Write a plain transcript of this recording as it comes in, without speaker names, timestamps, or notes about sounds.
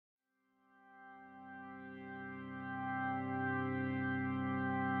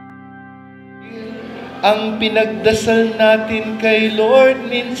ang pinagdasal natin kay Lord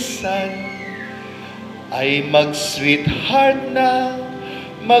minsan ay mag-sweetheart na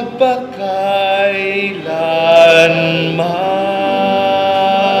magpakailanman.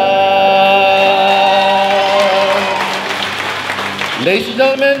 Ladies and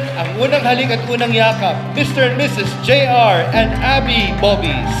gentlemen, ang unang halik at unang yakap, Mr. and Mrs. JR and Abby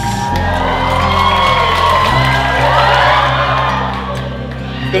Bobbies.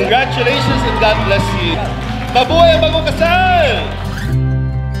 Congratulations and God bless you. Mabuhay ang bagong kasal!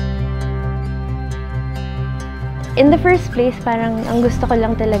 In the first place, parang ang gusto ko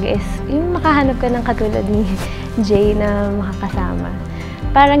lang talaga is yung makahanap ka ng katulad ni Jay na makakasama.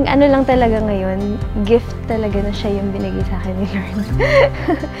 Parang ano lang talaga ngayon, gift talaga na siya yung binigay sa akin ni Lord.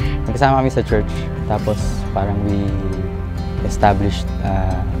 Nagkasama kami sa church, tapos parang we established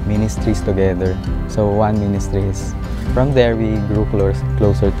ministries together. So one ministry is, from there we grew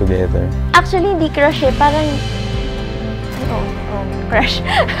closer together. Actually, hindi crush eh, parang, crush.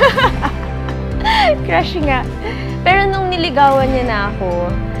 Crush nga. Pero nung niligawan niya na ako,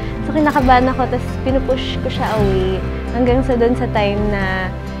 so kinakabahan ako, tapos pinupush ko siya away. Hanggang sa doon sa time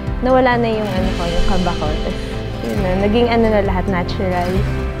na nawala na yung yung kaba ko. Tapos yun na, naging na lahat natural.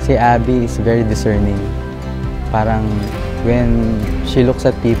 Si Abby is very discerning. Parang when she looks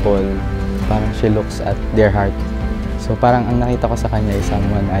at people, parang she looks at their heart. So parang ang nakita ko sa kanya is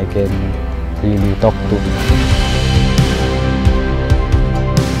someone I can really talk to.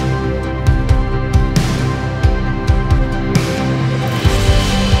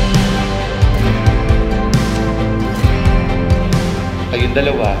 Kayong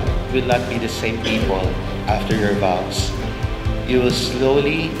dalawa will not be the same people after your vows. You will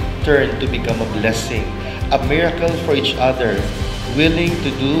slowly turn to become a blessing, a miracle for each other, willing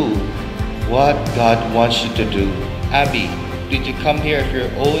to do what God wants you to do. Abby, did you come here of your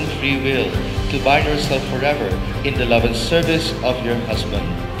own free will to bind yourself forever in the love and service of your husband?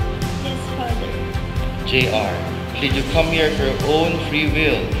 Yes, Father. JR, did you come here of your own free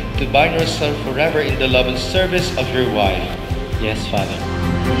will to bind yourself forever in the love and service of your wife? Yes, Father.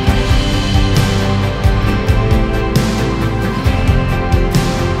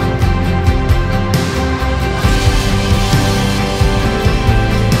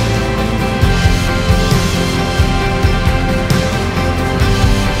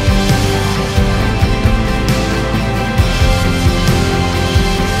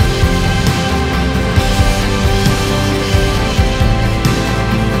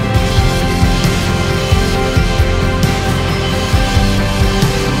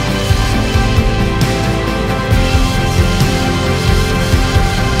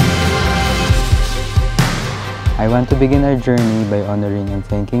 I want to begin our journey by honoring and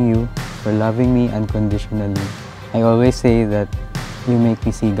thanking you for loving me unconditionally. I always say that you make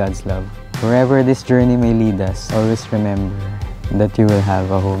me see God's love. Wherever this journey may lead us, always remember that you will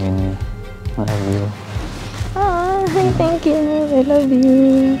have a home in me. I love you. Oh, thank you. I love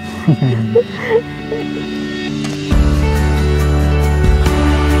you.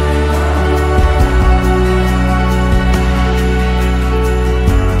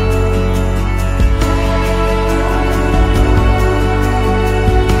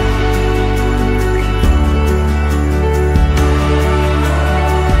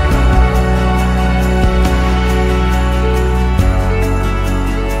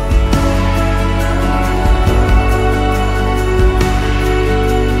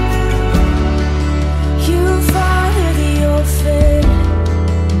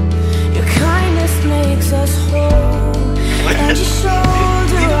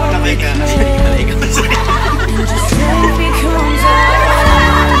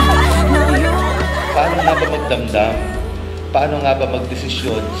 Paano nga ba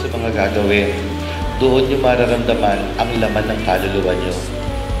magdesisyon sa mga gagawin? Doon nyo mararamdaman ang laman ng kaluluwa nyo.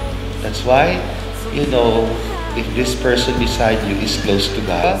 That's why, you know, if this person beside you is close to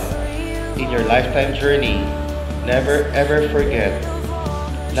God, in your lifetime journey, never ever forget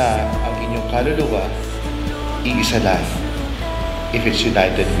na ang inyong kaluluwa, iisa lang if it's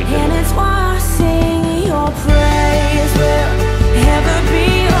united with the Lord.